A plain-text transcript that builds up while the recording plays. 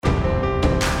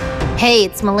Hey,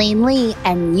 it's Melaine Lee,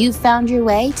 and you found your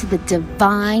way to the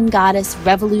Divine Goddess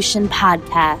Revolution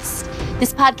podcast.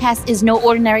 This podcast is no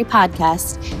ordinary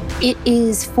podcast. It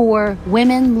is for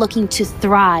women looking to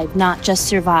thrive, not just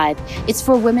survive. It's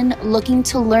for women looking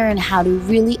to learn how to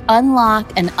really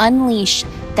unlock and unleash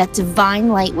that divine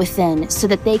light within so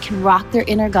that they can rock their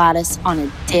inner goddess on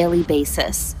a daily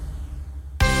basis.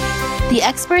 The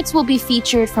experts will be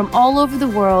featured from all over the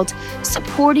world,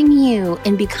 supporting you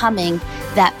in becoming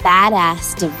that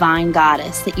badass divine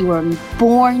goddess that you were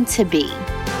born to be.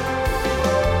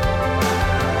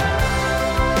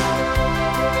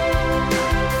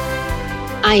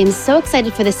 I am so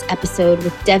excited for this episode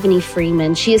with Devanny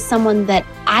Freeman. She is someone that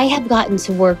I have gotten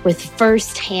to work with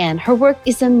firsthand. Her work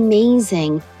is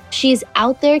amazing. She is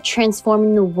out there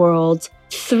transforming the world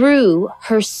through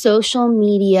her social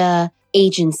media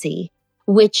agency,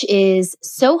 which is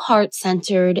so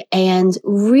heart-centered and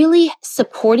really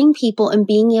supporting people and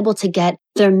being able to get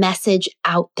their message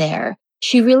out there.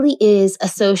 She really is a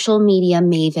social media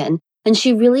maven, and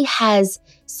she really has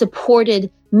supported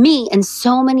me and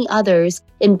so many others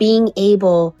in being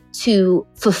able to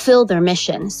fulfill their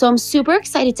mission. So I'm super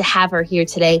excited to have her here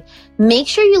today. Make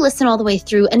sure you listen all the way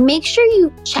through and make sure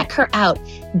you check her out,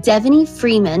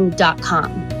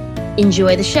 DevannyFreeman.com.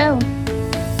 Enjoy the show.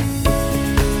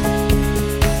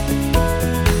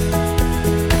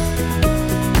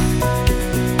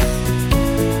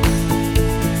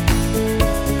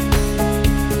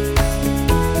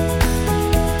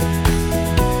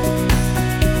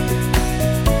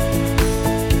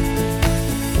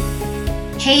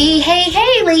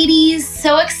 Hey, ladies.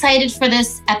 So excited for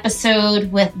this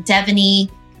episode with Devanny.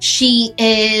 She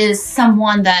is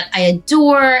someone that I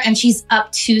adore, and she's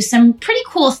up to some pretty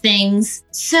cool things.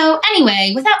 So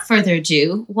anyway, without further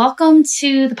ado, welcome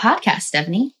to the podcast,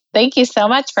 Devanny. Thank you so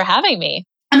much for having me.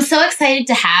 I'm so excited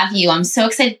to have you. I'm so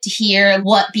excited to hear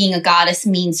what being a goddess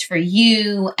means for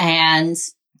you, and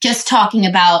just talking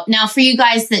about, now for you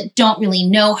guys that don't really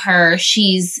know her,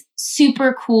 she's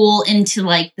super cool into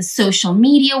like the social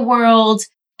media world.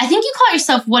 I think you call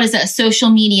yourself, what is it, a social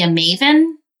media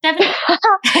maven,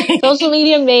 Devanny? Social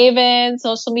media maven,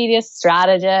 social media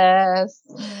strategist,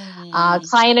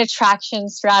 client attraction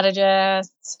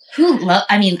strategist.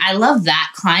 I love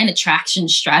that, client attraction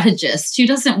strategist. Who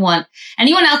doesn't want,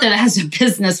 anyone out there that has a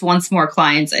business wants more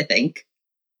clients, I think.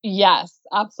 Yes,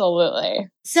 absolutely.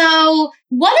 So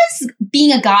what does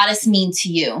being a goddess mean to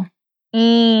you?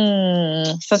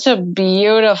 Such a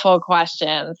beautiful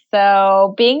question.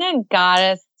 So being a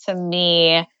goddess to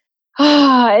me,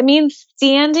 it means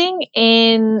standing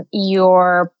in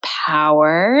your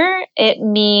power. It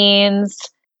means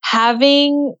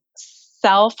having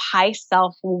high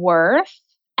self-worth.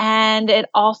 And it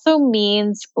also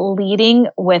means leading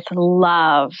with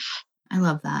love. I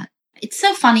love that. It's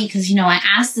so funny because, I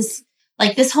asked this,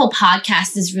 this whole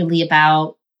podcast is really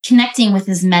about connecting with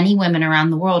as many women around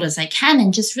the world as I can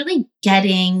and just really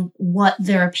getting what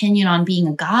their opinion on being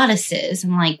a goddess is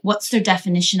and what's their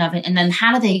definition of it. And then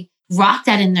how do they rock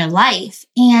that in their life?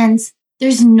 And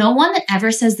there's no one that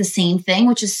ever says the same thing,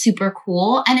 which is super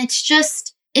cool. And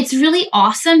it's really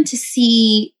awesome to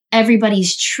see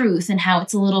everybody's truth and how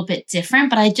it's a little bit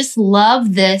different. But I just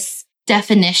love this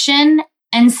definition.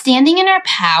 And standing in our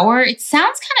power, it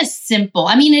sounds kind of simple.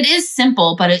 I mean, it is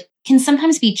simple, but it can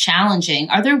sometimes be challenging.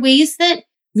 Are there ways that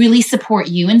really support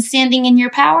you in standing in your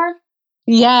power?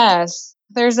 Yes,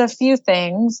 there's a few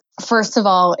things. First of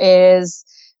all is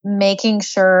making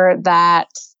sure that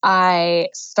I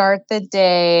start the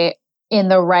day in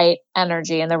the right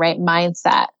energy and the right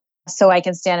mindset so I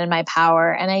can stand in my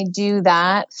power. And I do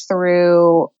that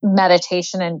through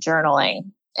meditation and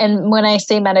journaling. And when I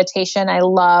say meditation, I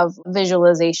love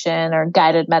visualization or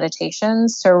guided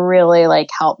meditations to really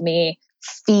help me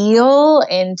feel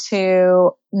into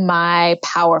my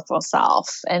powerful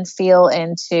self and feel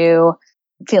into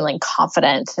feeling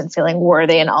confident and feeling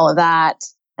worthy and all of that.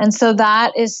 And so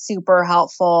that is super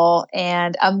helpful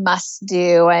and a must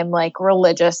do. I'm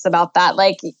religious about that.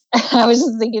 I was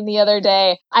just thinking the other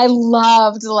day, I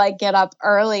love to get up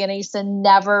early, and I used to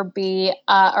never be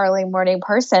a early morning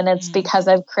person. It's because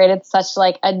I've created such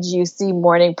a juicy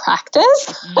morning practice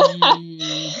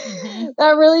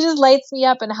that really just lights me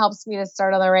up and helps me to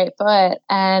start on the right foot.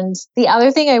 And the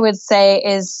other thing I would say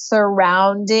is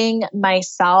surrounding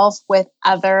myself with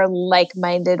other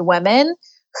like-minded women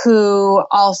who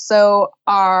also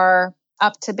are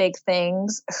up to big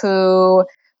things, who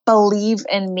believe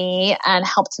in me and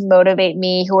help to motivate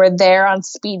me, who are there on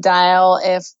speed dial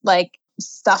if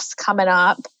stuff's coming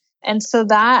up. And so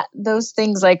those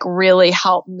things like really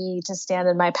help me to stand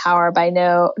in my power by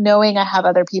knowing I have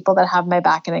other people that have my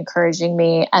back and encouraging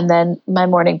me. And then my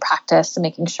morning practice and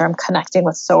making sure I'm connecting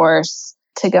with source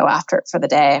to go after it for the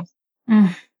day.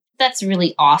 That's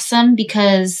really awesome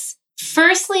because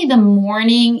firstly, the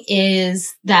morning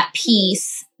is that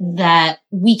piece that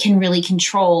we can really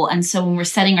control. And so when we're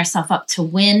setting ourselves up to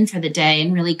win for the day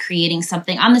and really creating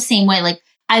something, I'm the same way. Like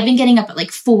I've been getting up at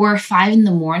like 4 or 5 in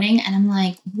the morning and I'm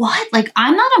like, what? Like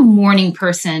I'm not a morning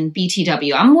person,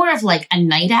 BTW. I'm more of like a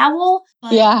night owl.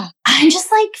 Yeah. I'm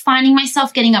just like finding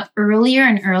myself getting up earlier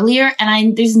and earlier.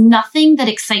 And there's nothing that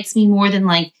excites me more than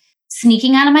like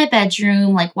sneaking out of my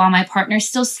bedroom, like while my partner's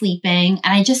still sleeping.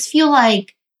 And I just feel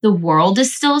like the world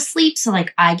is still asleep. So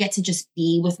like I get to just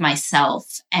be with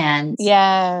myself and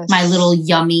my little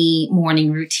yummy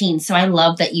morning routine. So I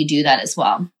love that you do that as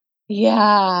well.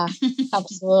 Yeah,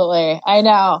 absolutely. I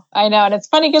know. And it's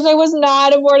funny because I was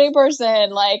not a morning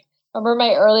person. Like, remember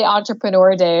my early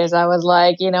entrepreneur days? I was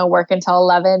like, working till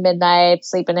 11 midnight,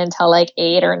 sleeping until like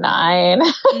 8 or 9.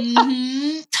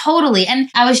 Totally. And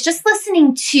I was just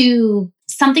listening to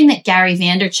something that Gary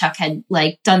Vaynerchuk had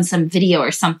like done some video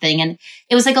or something. And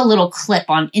it was like a little clip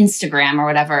on Instagram or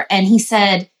whatever. And he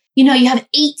said, you have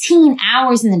 18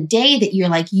 hours in the day that you're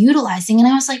like utilizing. And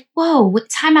I was like, whoa,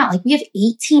 time out. Like we have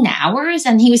 18 hours.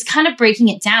 And he was kind of breaking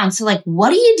it down. So like,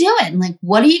 what are you doing? Like,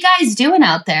 what are you guys doing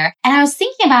out there? And I was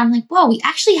thinking about it, I'm like, whoa, we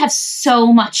actually have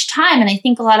so much time. And I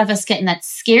think a lot of us get in that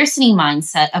scarcity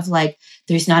mindset of like,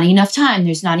 there's not enough time.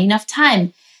 There's not enough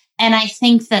time. And I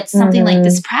think that something like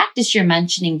this practice you're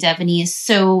mentioning, Devaney, is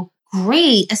so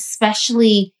great,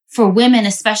 especially for women,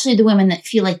 especially the women that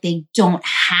feel like they don't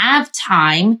have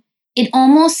time. It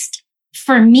almost,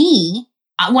 for me,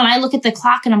 when I look at the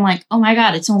clock and I'm like, oh my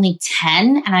God, it's only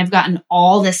 10 and I've gotten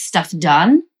all this stuff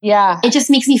done. Yeah. It just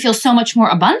makes me feel so much more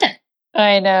abundant.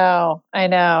 I know.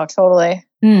 Totally.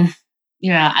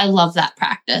 Yeah, I love that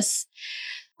practice.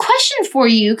 Question for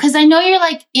you, because I know you're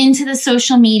like into the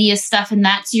social media stuff and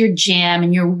that's your jam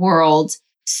and your world.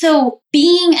 So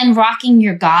being and rocking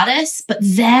your goddess, but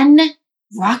then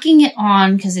rocking it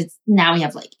on, because it's now we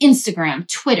have like Instagram,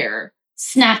 Twitter,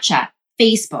 Snapchat,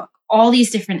 Facebook, all these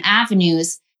different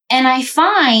avenues. And I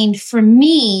find for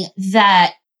me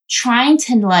that trying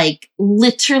to like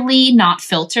literally not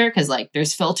filter, because like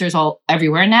there's filters all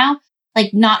everywhere now,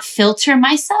 like not filter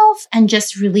myself and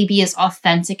just really be as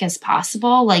authentic as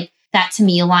possible. Like that to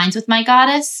me aligns with my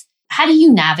goddess. How do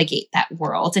you navigate that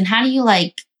world? And how do you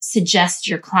like suggest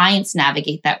your clients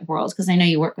navigate that world? Because I know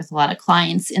you work with a lot of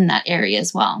clients in that area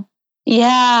as well.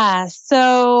 Yeah.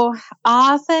 So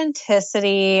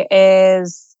authenticity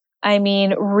is,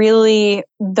 really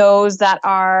those that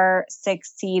are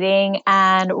succeeding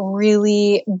and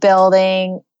really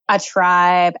building a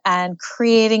tribe and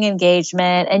creating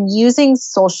engagement and using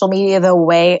social media the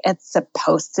way it's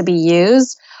supposed to be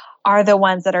used are the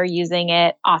ones that are using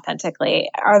it authentically,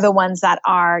 are the ones that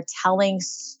are telling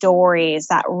stories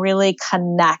that really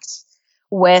connect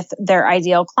with their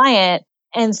ideal client.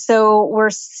 And so we're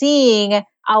seeing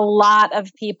a lot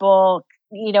of people,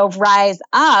 rise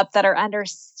up that are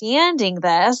understanding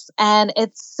this. And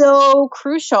it's so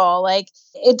crucial. Like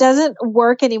it doesn't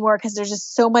work anymore because there's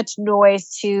just so much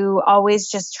noise to always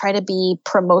just try to be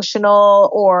promotional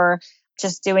or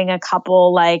just doing a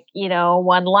couple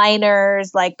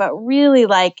one-liners, but really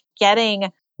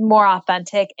getting more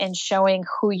authentic and showing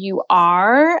who you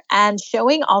are and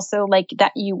showing also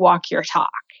that you walk your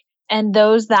talk. And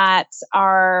those that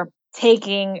are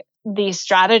taking these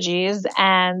strategies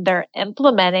and they're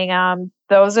implementing them,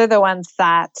 those are the ones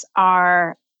that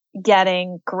are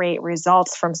getting great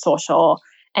results from social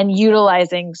and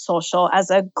utilizing social as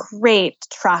a great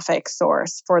traffic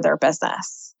source for their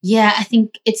business. Yeah, I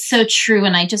think it's so true.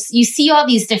 And you see all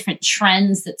these different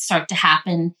trends that start to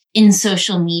happen in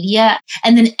social media,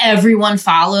 and then everyone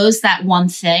follows that one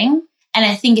thing. And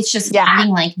I think it's just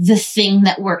finding the thing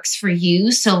that works for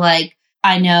you. So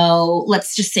I know,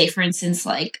 let's just say, for instance,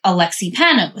 Alexi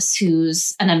Panos,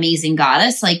 who's an amazing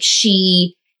goddess,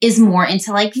 she is more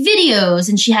into videos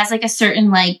and she has a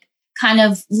certain kind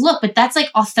of look, but that's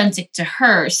authentic to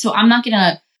her. So I'm not going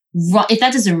to, if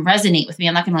that doesn't resonate with me,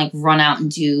 I'm not going to run out and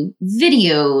do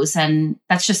videos. And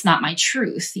that's just not my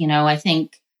truth. I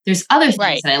think there's other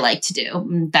things that I like to do.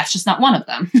 And that's just not one of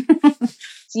them.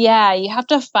 Yeah, you have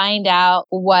to find out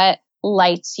what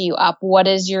lights you up. What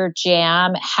is your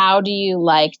jam? How do you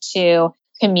like to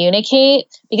communicate?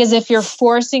 Because if you're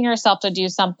forcing yourself to do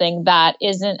something that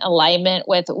isn't alignment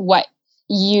with what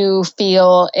you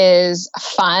feel is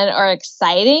fun or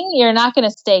exciting, you're not going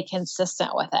to stay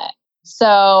consistent with it.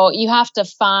 So you have to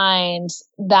find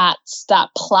that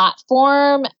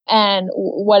platform. And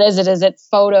what is it? Is it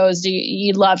photos? Do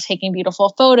you love taking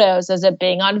beautiful photos? Is it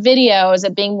being on video? Is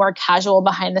it being more casual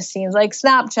behind the scenes like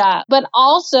Snapchat? But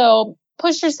also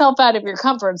push yourself out of your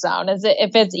comfort zone.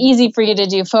 If it's easy for you to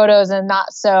do photos and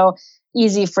not so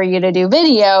easy for you to do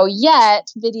video, yet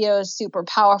video is super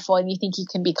powerful and you think you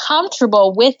can be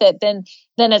comfortable with it, then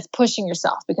it's pushing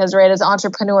yourself. Because right, as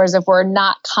entrepreneurs, if we're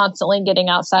not constantly getting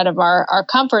outside of our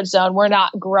comfort zone, we're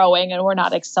not growing and we're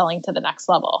not excelling to the next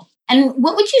level. And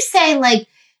what would you say like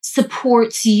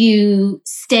supports you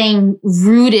staying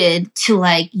rooted to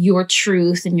like your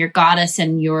truth and your goddess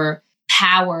and your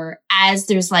power as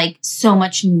there's like so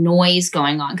much noise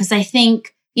going on? Because I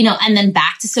think, and then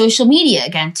back to social media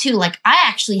again too. Like I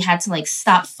actually had to like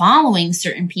stop following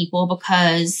certain people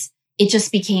because it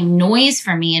just became noise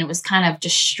for me, and it was kind of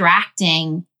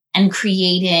distracting and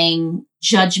creating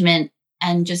judgment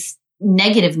and just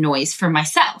negative noise for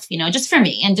myself, just for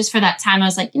me. And just for that time, I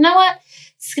was like, you know what?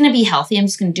 It's going to be healthy. I'm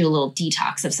just going to do a little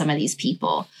detox of some of these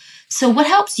people. So what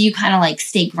helps you kind of like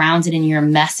stay grounded in your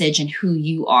message and who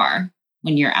you are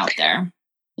when you're out there?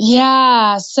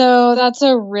 Yeah, so that's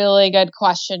a really good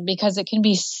question, because it can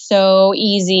be so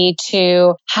easy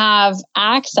to have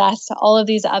access to all of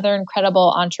these other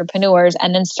incredible entrepreneurs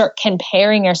and then start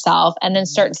comparing yourself and then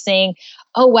start saying,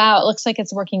 oh, wow, it looks like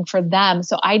it's working for them,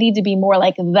 so I need to be more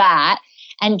like that.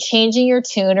 And changing your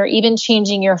tune or even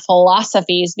changing your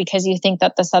philosophies because you think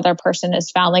that this other person has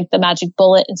found like the magic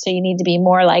bullet, and so you need to be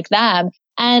more like them.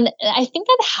 And I think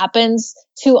that happens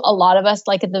to a lot of us,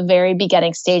 like at the very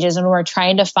beginning stages when we're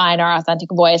trying to find our authentic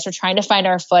voice, we're trying to find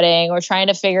our footing, we're trying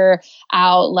to figure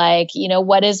out like,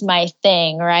 what is my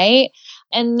thing, right?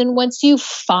 And then once you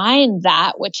find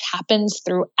that, which happens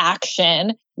through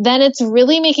action, then it's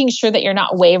really making sure that you're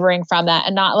not wavering from that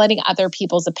and not letting other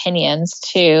people's opinions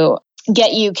to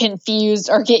get you confused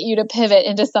or get you to pivot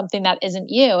into something that isn't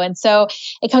you. And so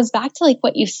it comes back to like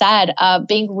what you said of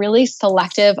being really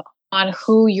selective on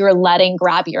who you're letting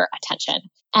grab your attention.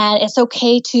 And it's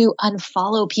okay to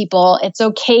unfollow people. It's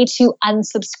okay to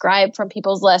unsubscribe from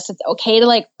people's lists. It's okay to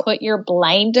like put your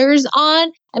blinders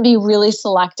on and be really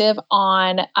selective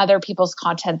on other people's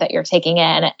content that you're taking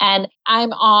in. And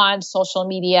I'm on social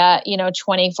media,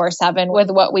 24/7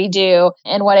 with what we do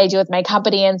and what I do with my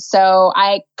company. And so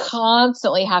I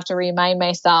constantly have to remind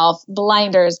myself,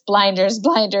 blinders, blinders,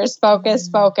 blinders, focus,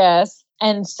 focus.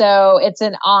 And so it's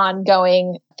an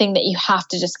ongoing thing that you have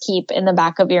to just keep in the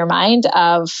back of your mind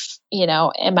of,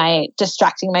 am I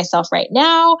distracting myself right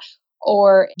now?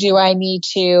 Or do I need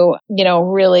to,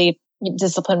 really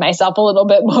discipline myself a little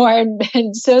bit more?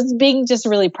 And so it's being just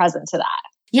really present to that.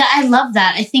 Yeah, I love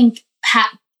that. I think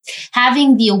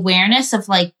having the awareness of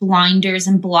like blinders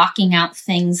and blocking out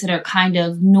things that are kind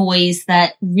of noise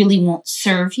that really won't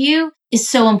serve you is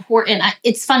so important.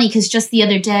 It's funny because just the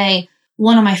other day,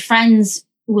 one of my friends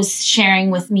was sharing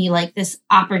with me like this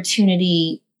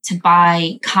opportunity to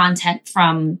buy content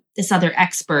from this other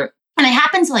expert. And I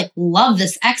happen to like love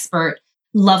this expert,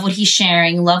 love what he's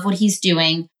sharing, love what he's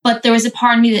doing. But there was a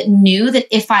part of me that knew that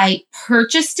if I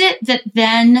purchased it, that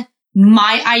then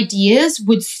my ideas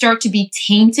would start to be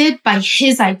tainted by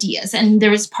his ideas. And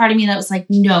there was part of me that was like,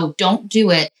 no, don't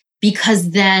do it, because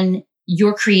then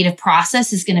your creative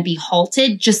process is going to be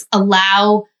halted. Just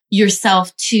allow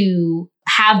yourself to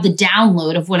have the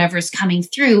download of whatever's coming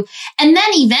through. And then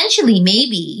eventually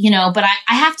maybe, but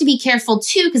I have to be careful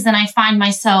too, because then I find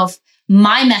myself,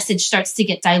 my message starts to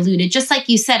get diluted, just like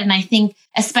you said. And I think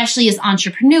especially as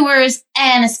entrepreneurs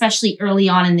and especially early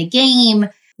on in the game,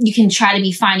 you can try to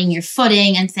be finding your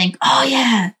footing and think, oh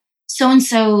yeah,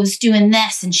 so-and-so's doing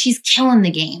this and she's killing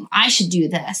the game. I should do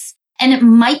this. And it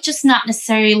might just not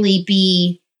necessarily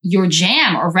be your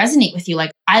jam or resonate with you.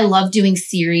 Like I love doing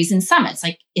series and summits.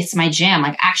 Like it's my jam.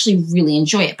 Like I actually really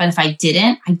enjoy it. But if I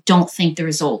didn't, I don't think the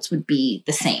results would be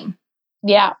the same.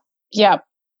 Yeah. Yep.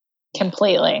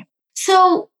 Completely.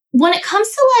 So when it comes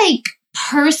to like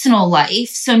personal life,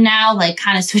 so now like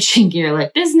kind of switching gear,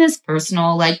 like business,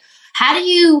 personal, like how do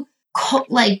you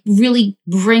like really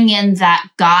bring in that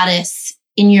goddess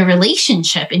in your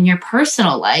relationship, in your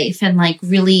personal life, and like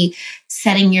really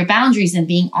setting your boundaries and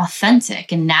being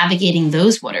authentic and navigating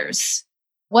those waters?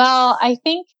 Well, I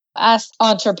think us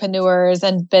entrepreneurs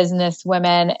and business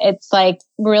women, it's like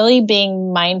really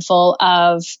being mindful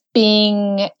of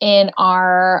being in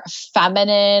our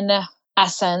feminine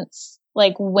essence,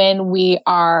 like when we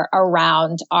are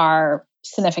around our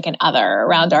significant other,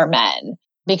 around our men.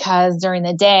 Because during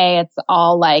the day, it's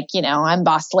all like, I'm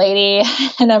boss lady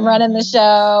and I'm running the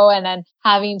show, and then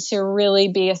having to really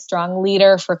be a strong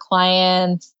leader for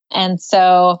clients. And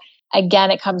so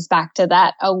again, it comes back to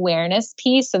that awareness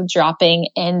piece of dropping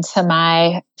into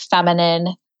my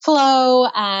feminine flow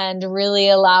and really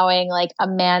allowing like a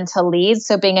man to lead.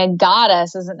 So being a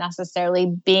goddess isn't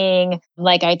necessarily being,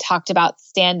 like I talked about,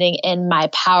 standing in my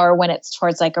power when it's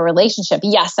towards like a relationship.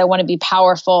 Yes, I want to be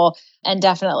powerful and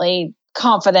definitely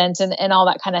confident and all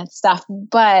that kind of stuff.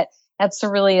 But that's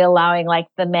really allowing like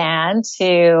the man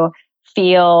to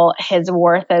feel his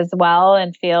worth as well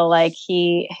and feel like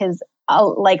his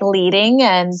like leading.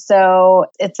 And so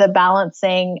it's a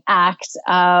balancing act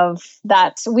of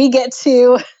that we get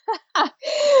to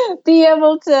be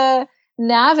able to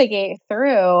navigate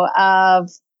through of,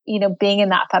 being in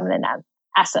that feminine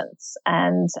essence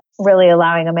and really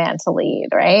allowing a man to lead,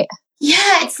 right? Yeah,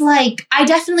 it's like I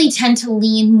definitely tend to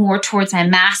lean more towards my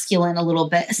masculine a little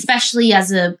bit, especially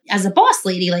as a boss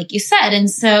lady, like you said. And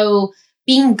so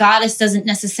being a goddess doesn't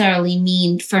necessarily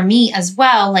mean, for me as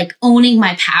well, like owning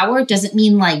my power doesn't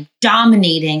mean like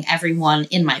dominating everyone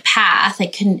in my path.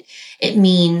 It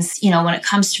means, when it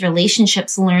comes to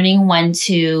relationships, learning when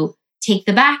to take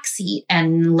the back seat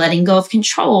and letting go of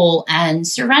control and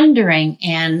surrendering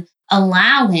and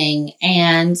allowing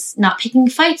and not picking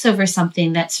fights over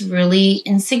something that's really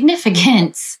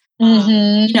insignificant.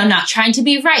 Not trying to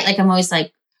be right. Like I'm always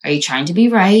like, are you trying to be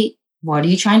right? What are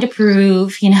you trying to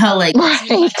prove? Right.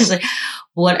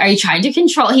 What are you trying to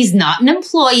control? He's not an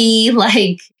employee.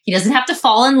 Like he doesn't have to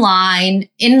fall in line.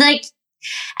 And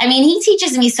he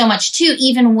teaches me so much too,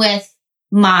 even with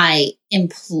my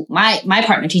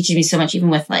partner teaches me so much, even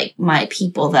with like my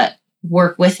people that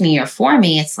work with me or for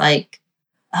me. It's like,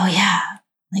 oh yeah,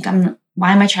 like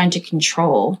why am I trying to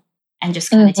control and just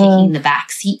kind of taking the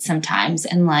back seat sometimes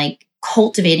and like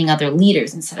cultivating other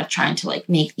leaders instead of trying to like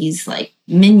make these like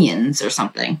minions or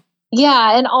something.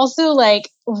 Yeah. And also like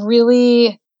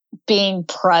really being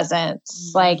present.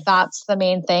 Like that's the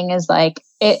main thing is like,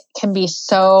 it can be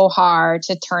so hard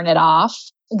to turn it off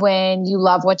when you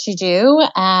love what you do.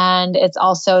 And it's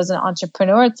also as an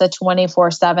entrepreneur, it's a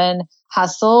 24/7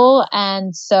 hustle.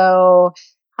 And so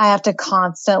I have to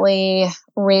constantly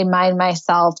remind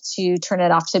myself to turn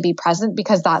it off, to be present,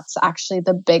 because that's actually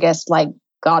the biggest like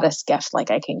goddess gift like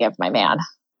I can give my man.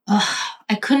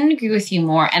 I couldn't agree with you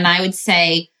more. And I would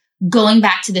say going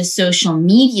back to the social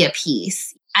media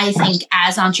piece, I think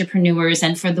as entrepreneurs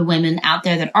and for the women out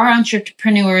there that are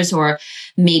entrepreneurs, or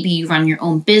maybe you run your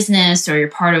own business or you're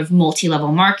part of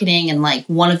multi-level marketing, and like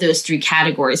one of those three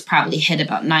categories probably hit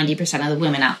about 90% of the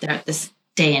women out there at this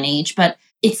day and age. But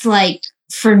it's like,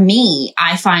 for me,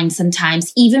 I find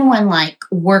sometimes even when like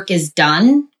work is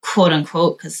done, quote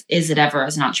unquote, because is it ever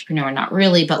as an entrepreneur? Not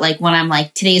really. But like when I'm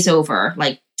like, today's over,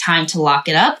 like time to lock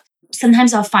it up.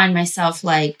 Sometimes I'll find myself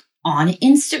like on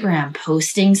Instagram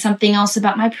posting something else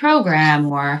about my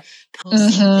program or posting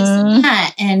this and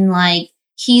that. And like,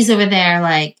 he's over there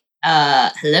like,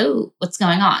 hello, what's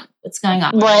going on? What's going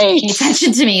on? Right. Pay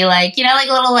attention to me. Like, like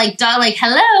a little like dog, like,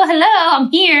 hello, I'm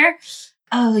here.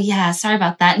 Oh yeah, sorry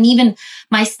about that. And even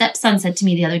my stepson said to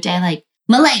me the other day, like,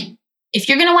 Melaine, if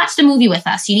you're going to watch the movie with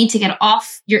us, you need to get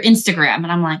off your Instagram.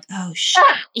 And I'm like, oh shit,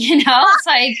 it's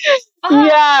like,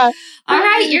 yeah, all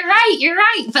right, you're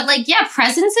right. But like, yeah,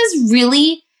 presence is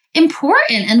really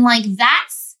important. And like,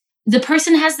 that's the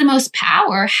person has the most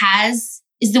power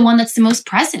is the one that's the most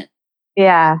present.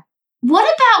 Yeah. What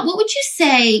would you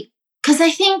say? Cause I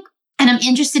think, and I'm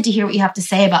interested to hear what you have to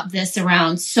say about this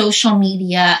around social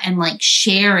media and like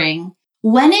sharing.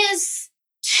 When is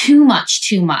too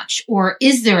much? Or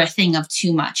is there a thing of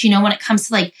too much? When it comes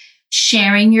to like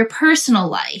sharing your personal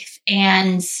life,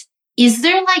 and is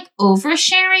there like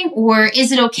oversharing, or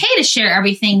is it okay to share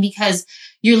everything because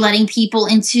you're letting people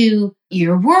into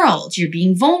your world? You're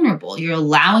being vulnerable. You're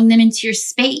allowing them into your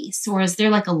space. Or is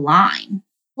there like a line?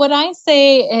 What I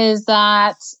say is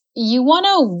that you want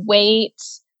to wait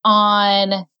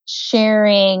on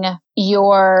sharing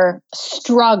your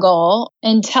struggle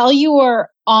until you are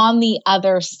on the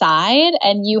other side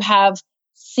and you have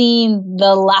seen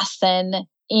the lesson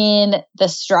in the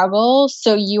struggle.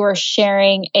 So you are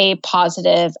sharing a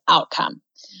positive outcome.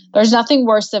 There's nothing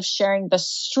worse of sharing the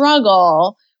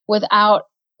struggle without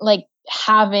like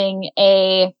having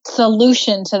a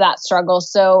solution to that struggle.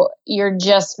 So you're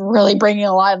just really bringing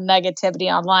a lot of negativity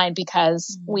online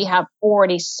because we have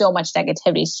already so much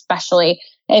negativity, especially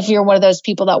if you're one of those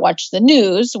people that watch the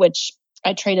news, which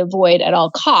I try to avoid at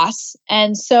all costs.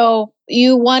 And so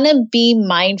you want to be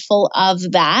mindful of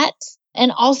that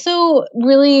and also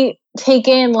really take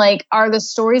in like, are the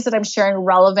stories that I'm sharing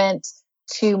relevant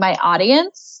to my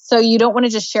audience? So you don't want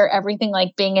to just share everything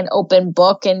like being an open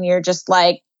book and you're just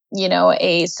like,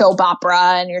 a soap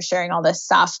opera and you're sharing all this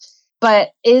stuff.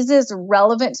 but is this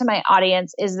relevant to my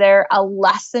audience? Is there a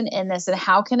lesson in this? And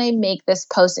how can I make this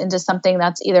post into something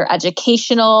that's either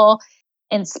educational,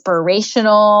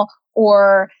 inspirational,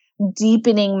 or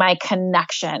deepening my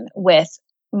connection with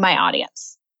my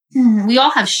audience? We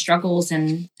all have struggles,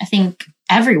 and I think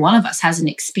every one of us has an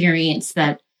experience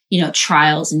that,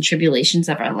 trials and tribulations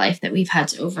of our life that we've had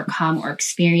to overcome or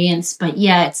experience. But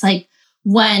yeah, it's like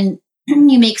when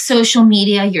you make social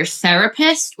media your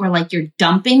therapist or like your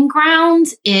dumping ground,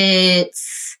 I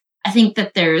think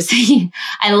that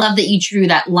I love that you drew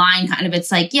that line kind of.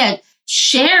 It's like, yeah,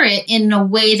 share it in a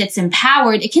way that's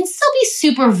empowered. It can still be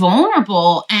super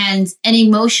vulnerable and an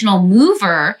emotional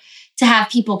mover to have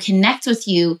people connect with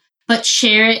you, but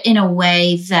share it in a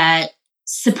way that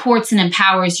supports and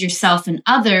empowers yourself and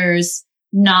others,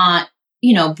 not,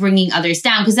 bringing others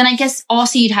down. Because then I guess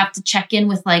also you'd have to check in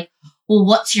with like, well,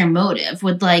 what's your motive?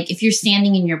 If you're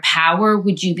standing in your power,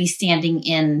 would you be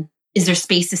is there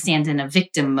space to stand in a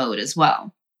victim mode as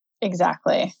well?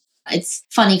 Exactly. It's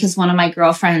funny because one of my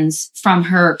girlfriends from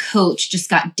her coach just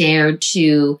got dared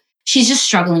to, she's just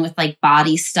struggling with like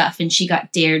body stuff. And she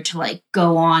got dared to like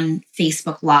go on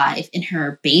Facebook Live in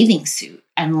her bathing suit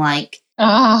and like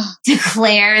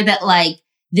declare that like,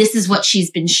 this is what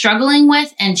she's been struggling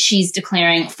with. And she's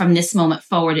declaring from this moment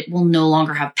forward, it will no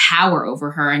longer have power over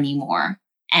her anymore.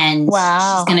 And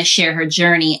she's going to share her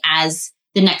journey as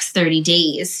the next 30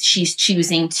 days. She's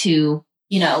choosing to,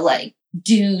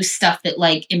 do stuff that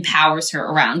like empowers her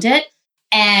around it.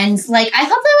 And like, I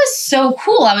thought that was so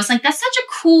cool. I was like, that's such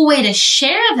a cool way to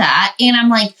share that. And I'm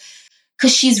like,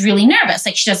 cause she's really nervous.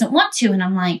 Like she doesn't want to. And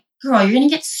I'm like, girl, you're going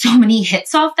to get so many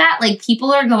hits off that. Like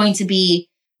people are going to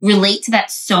relate to that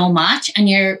so much.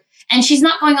 And she's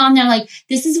not going on there like,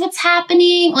 this is what's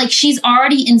happening. Like she's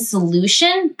already in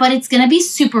solution, but it's going to be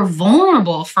super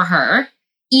vulnerable for her,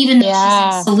 even though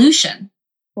she's in solution.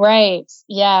 Right.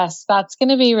 Yes. That's going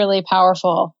to be really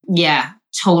powerful. Yeah,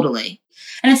 totally.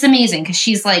 And it's amazing because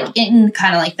she's like in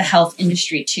kind of like the health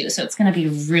industry too. So it's going to be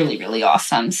really, really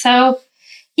awesome. So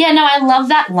yeah, no, I love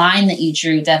that line that you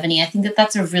drew, Devaney. I think that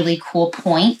that's a really cool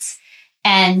point.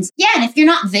 And yeah, and if you're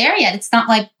not there yet, it's not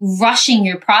like rushing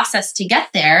your process to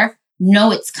get there.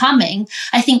 No, it's coming.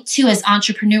 I think too, as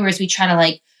entrepreneurs, we try to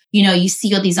like, you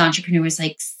see all these entrepreneurs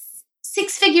like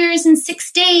 6 figures in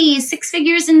 6 days, 6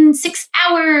 figures in 6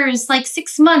 hours, like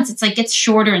 6 months. It's like gets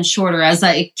shorter and shorter as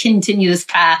I continue this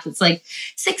path. It's like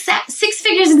six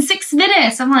figures in 6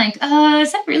 minutes. I'm like,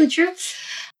 is that really true?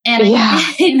 And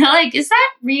like, is that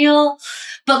real?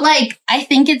 But like, I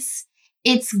think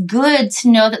it's good to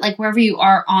know that like wherever you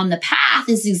are on the path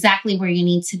is exactly where you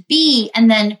need to be. And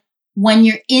then when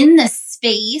you're in the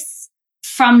space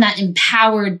from that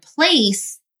empowered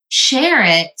place, share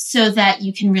it so that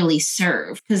you can really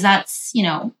serve. Because that's,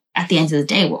 at the end of the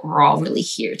day, what we're all really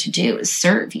here to do is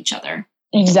serve each other.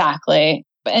 Exactly.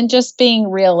 And just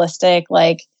being realistic.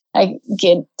 Like I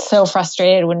get so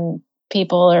frustrated when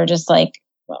people are just like,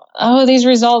 oh, these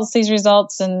results.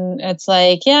 And it's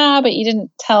like, yeah, but you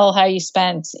didn't tell how you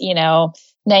spent,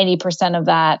 90% of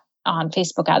that on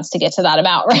Facebook ads to get to that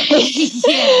amount, right?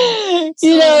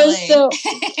 Yeah, so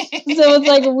it's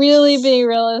like really being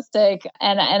realistic.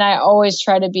 And I always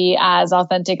try to be as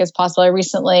authentic as possible. I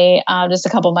recently, just a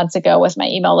couple months ago with my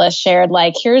email list shared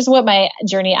like, here's what my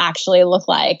journey actually looked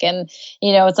like. And,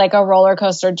 it's like a roller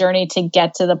coaster journey to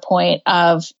get to the point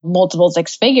of multiple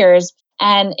 6 figures.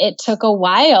 And it took a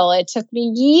while. It took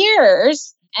me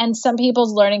years. And some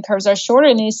people's learning curves are shorter,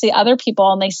 and you see other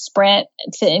people and they sprint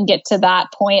and get to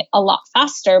that point a lot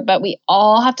faster. But we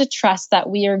all have to trust that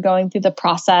we are going through the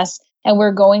process and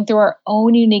we're going through our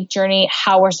own unique journey,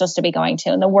 how we're supposed to be going to.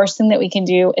 And the worst thing that we can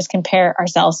do is compare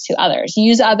ourselves to others.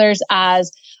 Use others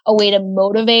as a way to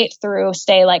motivate through,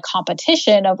 say, like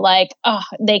competition of like, oh,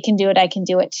 they can do it, I can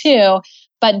do it too.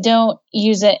 But don't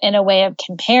use it in a way of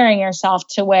comparing yourself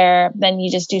to where then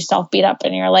you just do self beat up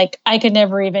and you're like, I could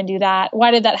never even do that. Why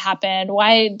did that happen?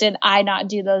 Why did I not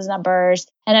do those numbers?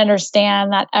 And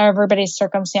understand that everybody's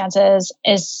circumstances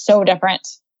is so different.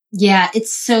 Yeah,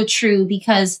 it's so true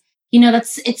because,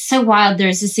 it's so wild.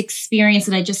 There's this experience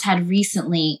that I just had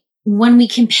recently. When we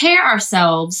compare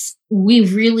ourselves, we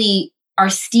really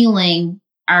are stealing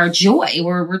our joy.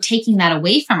 We're taking that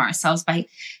away from ourselves by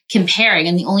comparing.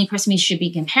 And the only person we should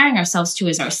be comparing ourselves to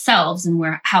is ourselves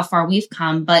and how far we've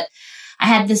come. But I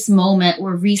had this moment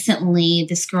where recently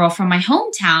this girl from my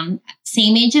hometown,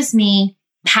 same age as me,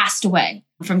 passed away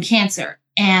from cancer.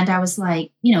 And I was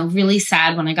like, really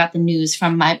sad when I got the news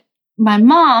from my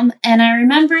mom. And I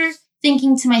remember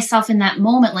thinking to myself in that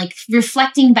moment, like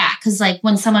reflecting back, because like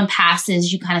when someone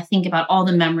passes, you kind of think about all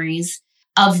the memories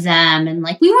of them. And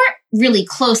like, we weren't really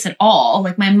close at all.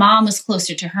 Like my mom was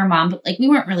closer to her mom, but like we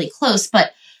weren't really close.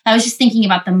 But I was just thinking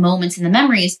about the moments and the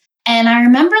memories. And I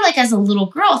remember like as a little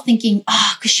girl thinking,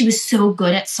 oh, because she was so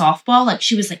good at softball. Like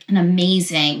she was like an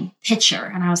amazing pitcher.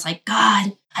 And I was like,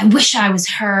 God, I wish I was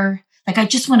her. Like, I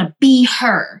just want to be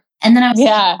her. And then I was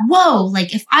like, whoa,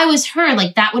 like if I was her,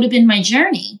 like that would have been my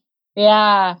journey.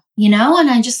 Yeah. You know, and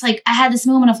I just like, I had this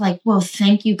moment of like, whoa,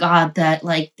 thank you, God, that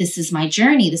like, this is my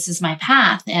journey. This is my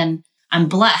path. And I'm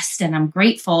blessed and I'm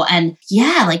grateful. And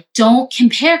yeah, like don't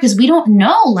compare because we don't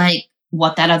know like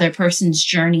what that other person's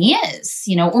journey is,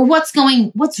 you know, or what's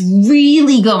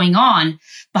really going on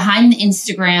behind the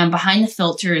Instagram, behind the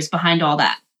filters, behind all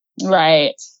that.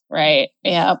 Right.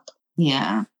 Yep.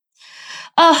 Yeah.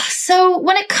 So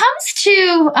when it comes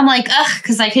to, I'm like,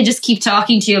 because I could just keep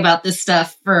talking to you about this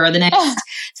stuff for the next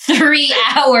 3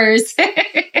 hours.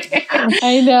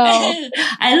 I know.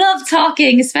 I love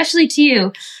talking, especially to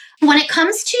you. When it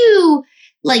comes to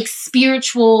like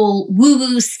spiritual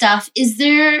woo-woo stuff, is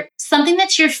there something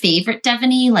that's your favorite,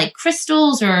 Devaney? Like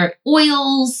crystals or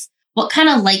oils? What kind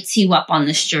of lights you up on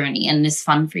this journey and is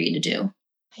fun for you to do?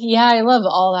 Yeah, I love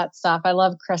all that stuff. I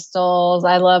love crystals.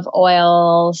 I love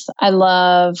oils. I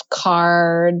love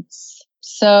cards.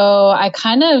 So I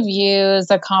kind of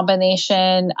use a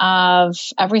combination of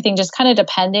everything, just kind of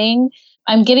depending.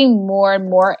 I'm getting more and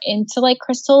more into like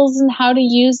crystals and how to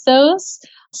use those.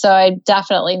 So I'm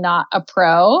definitely not a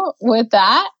pro with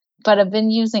that, but I've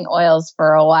been using oils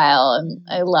for a while and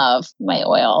I love my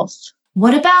oils.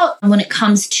 What about when it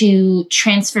comes to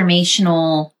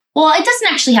transformational? Well, it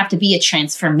doesn't actually have to be a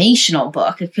transformational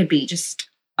book. It could be just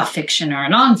a fiction or a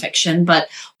nonfiction, but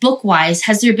book-wise,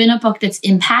 has there been a book that's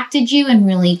impacted you and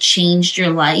really changed your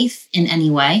life in any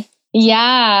way?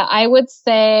 Yeah, I would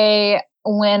say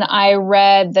when I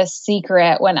read The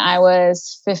Secret when I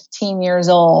was 15 years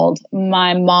old,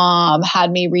 my mom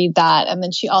had me read that. And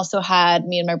then she also had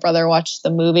me and my brother watch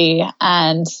the movie,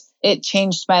 and it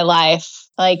changed my life.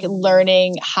 Like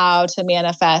learning how to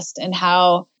manifest and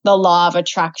how the law of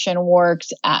attraction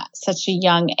worked at such a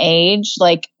young age,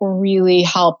 like really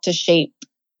helped to shape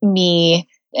me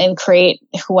and create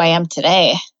who I am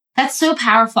today. That's so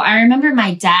powerful. I remember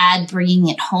my dad bringing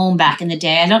it home back in the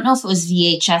day. I don't know if it was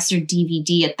VHS or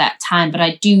DVD at that time, but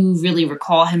I do really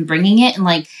recall him bringing it and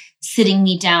like sitting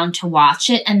me down to watch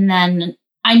it. And then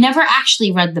I never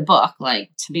actually read the book,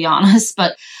 like, to be honest,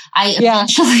 but I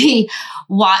eventually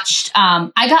watched,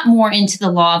 I got more into the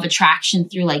law of attraction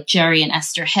through like Jerry and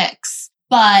Esther Hicks.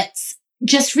 But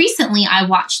just recently I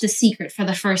watched The Secret for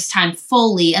the first time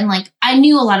fully. And like, I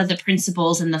knew a lot of the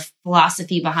principles and the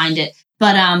philosophy behind it.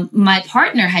 But my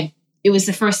partner it was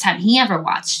the first time he ever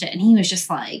watched it. And he was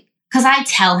just like, because I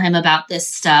tell him about this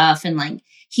stuff and like,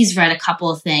 he's read a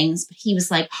couple of things, but he was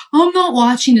like, oh, I'm not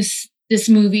watching this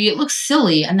movie. It looks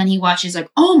silly. And then he watches like,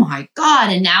 oh my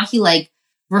God. And now he like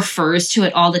refers to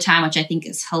it all the time, which I think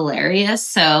is hilarious.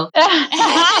 So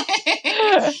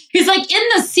he's like, in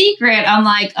The Secret. I'm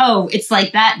like, oh, it's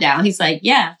like that now. He's like,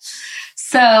 yeah.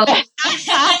 So I'm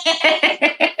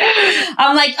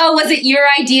like, oh, was it your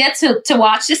idea to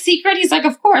watch The Secret? He's like,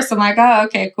 of course. I'm like, oh,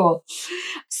 okay, cool.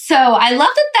 So I love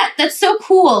that's so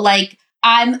cool. Like,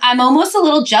 I'm almost a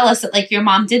little jealous that like your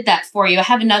mom did that for you. I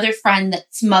have another friend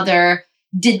that's mother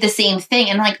did the same thing.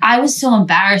 And like, I was so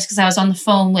embarrassed because I was on the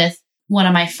phone with one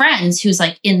of my friends who's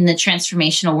like in the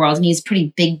transformational world, and he's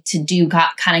pretty big to do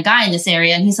kind of guy in this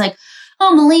area. And he's like,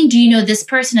 oh, Malene, do you know this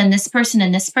person and this person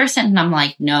and this person? And I'm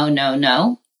like, no.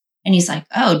 And he's like,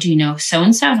 oh, do you know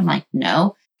so-and-so? And I'm like,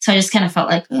 no. So I just kind of felt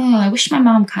like, oh, I wish my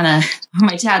mom or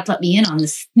my dad let me in on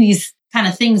these kind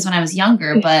of things when I was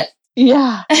younger. But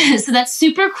yeah. So that's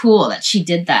super cool that she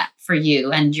did that for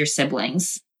you and your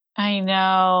siblings. I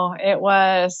know. It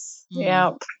was.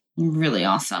 Yep. Really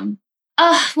awesome.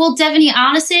 Well, Devaney,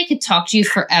 honestly, I could talk to you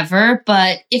forever,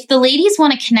 but if the ladies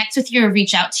want to connect with you or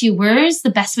reach out to you, where's the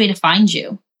best way to find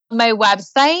you? My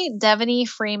website,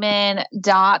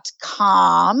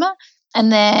 DevaneyFreeman.com.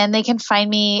 And then they can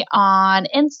find me on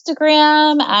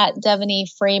Instagram at Devaney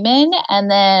Freeman,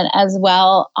 and then as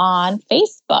well on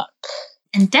Facebook.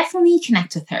 And definitely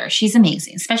connect with her. She's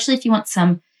amazing, especially if you want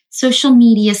some social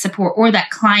media support or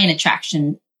that client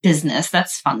attraction business.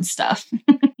 That's fun stuff.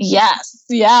 Yes.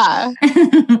 Yeah.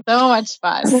 So much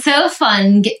fun. So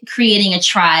fun creating a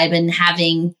tribe and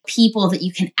having people that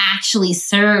you can actually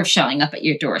serve showing up at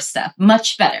your doorstep.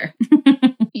 Much better.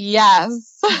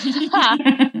 Yes. Well,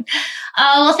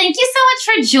 thank you so much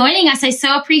for joining us. I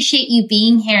so appreciate you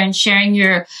being here and sharing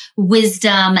your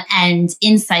wisdom and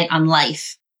insight on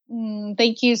life.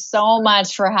 Thank you so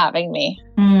much for having me.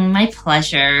 My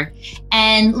pleasure.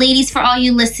 And ladies, for all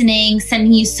you listening,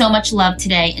 sending you so much love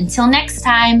today. Until next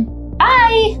time.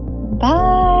 Bye.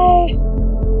 Bye.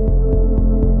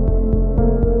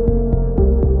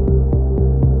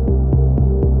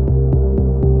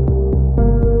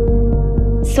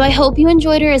 So I hope you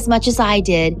enjoyed her as much as I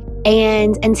did.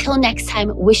 And until next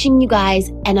time, wishing you guys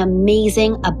an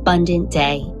amazing, abundant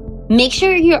day. Make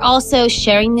sure you're also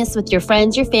sharing this with your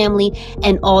friends, your family,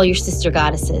 and all your sister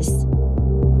goddesses.